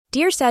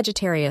Dear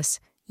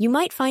Sagittarius, you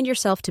might find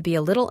yourself to be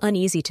a little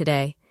uneasy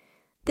today.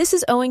 This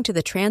is owing to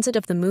the transit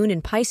of the moon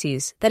in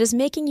Pisces that is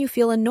making you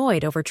feel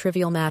annoyed over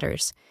trivial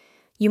matters.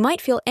 You might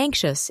feel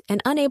anxious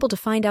and unable to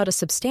find out a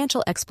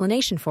substantial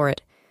explanation for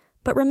it.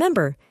 But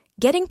remember,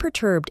 getting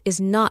perturbed is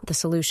not the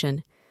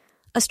solution.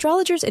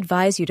 Astrologers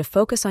advise you to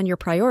focus on your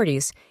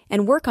priorities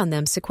and work on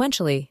them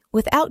sequentially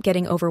without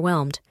getting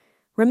overwhelmed.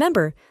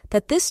 Remember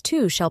that this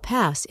too shall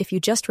pass if you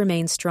just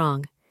remain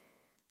strong.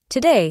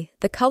 Today,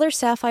 the color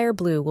sapphire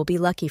blue will be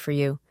lucky for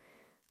you.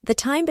 The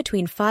time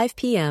between 5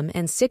 p.m.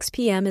 and 6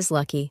 p.m. is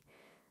lucky.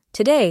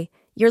 Today,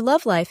 your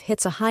love life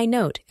hits a high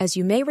note as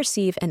you may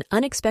receive an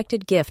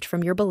unexpected gift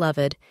from your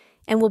beloved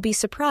and will be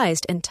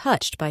surprised and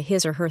touched by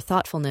his or her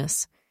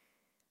thoughtfulness.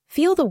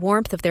 Feel the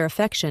warmth of their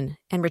affection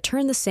and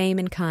return the same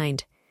in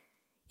kind.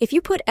 If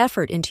you put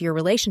effort into your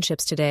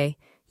relationships today,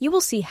 you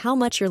will see how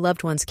much your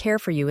loved ones care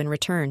for you in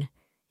return.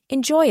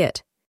 Enjoy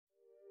it!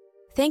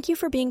 Thank you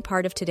for being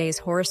part of today's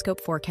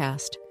horoscope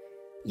forecast.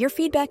 Your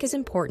feedback is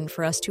important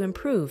for us to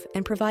improve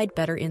and provide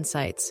better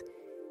insights.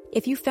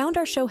 If you found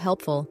our show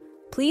helpful,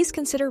 please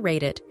consider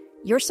rate it.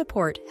 Your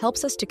support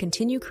helps us to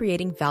continue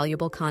creating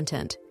valuable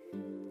content.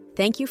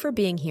 Thank you for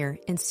being here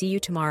and see you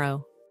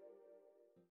tomorrow.